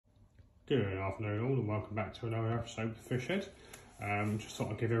Good afternoon all and welcome back to another episode of Fish Head. Just thought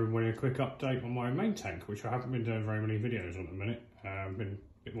I'd give everybody a quick update on my main tank, which I haven't been doing very many videos on at the minute. I've been a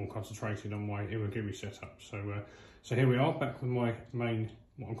bit more concentrated on my IWAGUMI setup. So here we are, back with my main,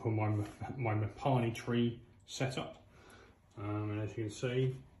 what I'm calling my Mopani Tree setup. And as you can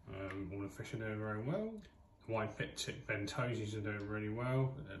see, all the fish are doing very well. The white tip bentosies are doing really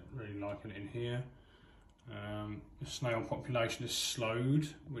well. They're really liking it in here. The snail population has slowed,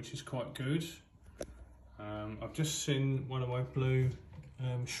 which is quite good. I've just seen one of my blue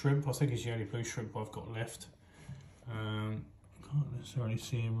shrimp. I think it's the only blue shrimp I've got left. Can't necessarily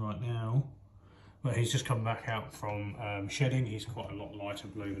see him right now, but he's just come back out from shedding. He's quite a lot lighter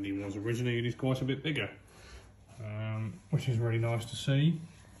blue than he was originally, and he's quite a bit bigger, which is really nice to see.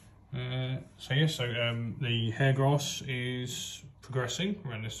 The hair grass is progressing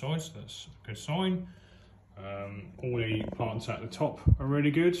around this side, so that's a good sign. All the plants at the top are really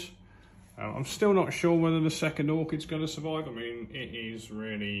good. I'm still not sure whether the second orchid's going to survive. I mean, it is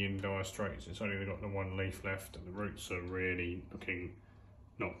really in dire straits. It's only got the one leaf left and the roots are really looking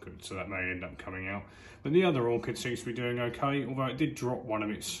not good, so that may end up coming out. But the other orchid seems to be doing okay, although it did drop one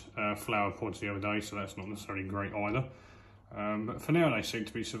of its flower pods the other day, so that's not necessarily great either. But for now they seem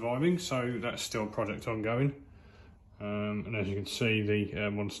to be surviving, so that's still a project ongoing. And as you can see, the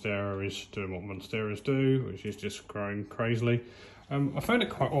Monstera is doing what Monsteras do, which is just growing crazily. I found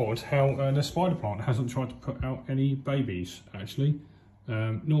it quite odd how the spider plant hasn't tried to put out any babies, actually.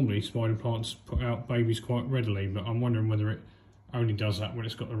 Normally spider plants put out babies quite readily, but I'm wondering whether it only does that when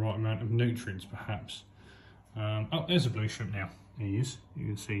it's got the right amount of nutrients, perhaps. Oh, there's a blue shrimp now. He is. You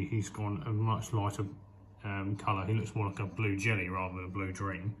can see he's gone a much lighter colour. He looks more like a blue jelly rather than a blue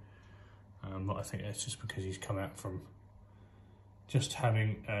dream. But I think that's just because he's come out from just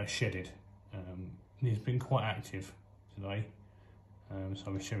having shedded. He's been quite active today, so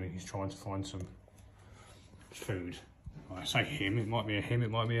I'm assuming he's trying to find some food. I say him, it might be a him, it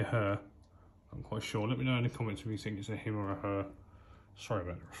might be a her. I'm quite sure. Let me know in the comments if you think it's a him or a her. Sorry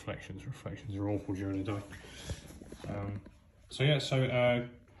about the reflections. Reflections are awful during the day.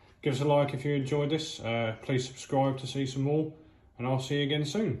 Give us a like if you enjoyed this. Please subscribe to see some more, and I'll see you again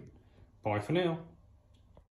soon. Bye for now.